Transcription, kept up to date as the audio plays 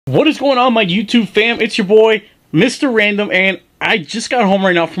What is going on, my YouTube fam? It's your boy, Mr. Random, and I just got home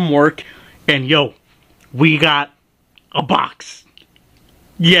right now from work, and yo, we got a box.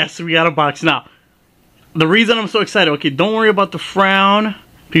 Yes, we got a box. Now, the reason I'm so excited, okay, don't worry about the frown,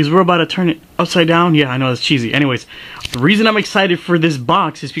 because we're about to turn it upside down. Yeah, I know, it's cheesy. Anyways, the reason I'm excited for this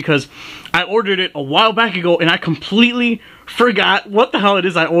box is because I ordered it a while back ago, and I completely forgot what the hell it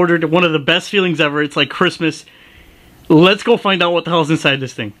is I ordered. One of the best feelings ever. It's like Christmas. Let's go find out what the hell is inside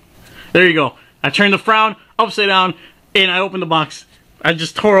this thing. There you go. I turned the frown upside down and I opened the box. I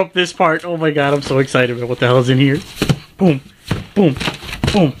just tore up this part. Oh my god, I'm so excited about what the hell is in here. Boom, boom,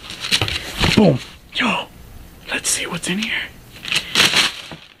 boom, boom. Yo, let's see what's in here.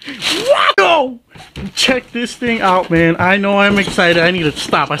 Whoa! Check this thing out, man. I know I'm excited. I need to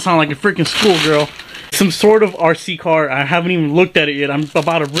stop. I sound like a freaking schoolgirl. Some sort of RC car. I haven't even looked at it yet. I'm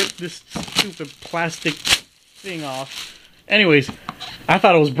about to rip this stupid plastic thing off. Anyways, I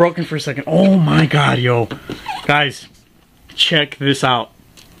thought it was broken for a second. Oh my god, yo. Guys, check this out.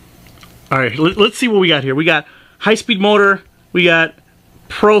 Alright, let's see what we got here. We got high-speed motor. We got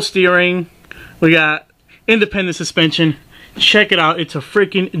pro steering. We got independent suspension. Check it out. It's a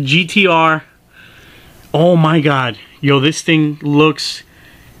freaking GTR. Oh my god. Yo, this thing looks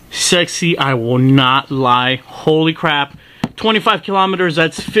sexy. I will not lie. Holy crap. 25 kilometers,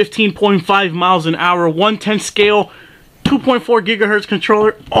 that's 15.5 miles an hour, 110 scale, 2.4 gigahertz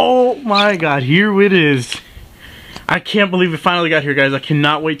controller. Oh my god, here it is. I can't believe it finally got here, guys. I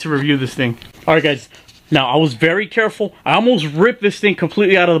cannot wait to review this thing. Alright guys, now I was very careful. I almost ripped this thing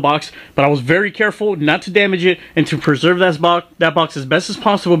completely out of the box, but I was very careful not to damage it and to preserve that box as best as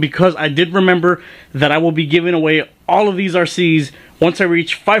possible, because I did remember that I will be giving away all of these RCs once I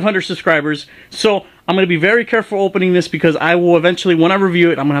reach 500 subscribers. So I'm going to be very careful opening this, because I will eventually, when I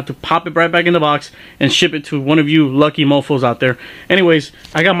review it, I'm going to have to pop it right back in the box and ship it to one of you lucky mofos out there. Anyways,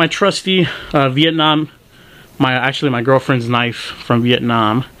 I got my trusty Vietnam, my girlfriend's knife from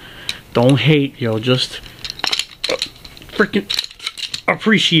Vietnam. Don't hate, yo, just freaking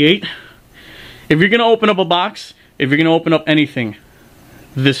appreciate. If you're going to open up a box, if you're going to open up anything,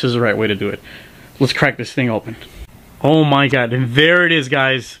 this is the right way to do it. Let's crack this thing open. Oh my god, and there it is,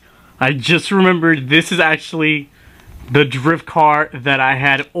 guys. I just remembered this is actually the drift car that I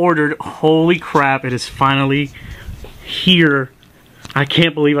had ordered. Holy crap, it is finally here. I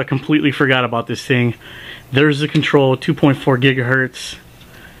can't believe I completely forgot about this thing. There's the control, 2.4 gigahertz.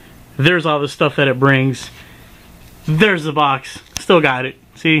 There's all the stuff that it brings. There's the box. Still got it.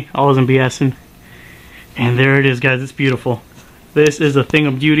 See, I wasn't BSing. And there it is, guys. It's beautiful. This is a thing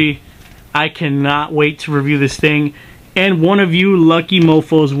of beauty. I cannot wait to review this thing. And one of you lucky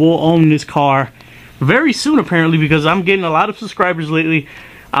mofos will own this car very soon, apparently, because I'm getting a lot of subscribers lately.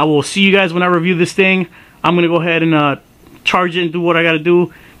 I will see you guys when I review this thing. I'm going to go ahead and charge it and do what I got to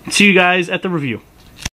do. See you guys at the review.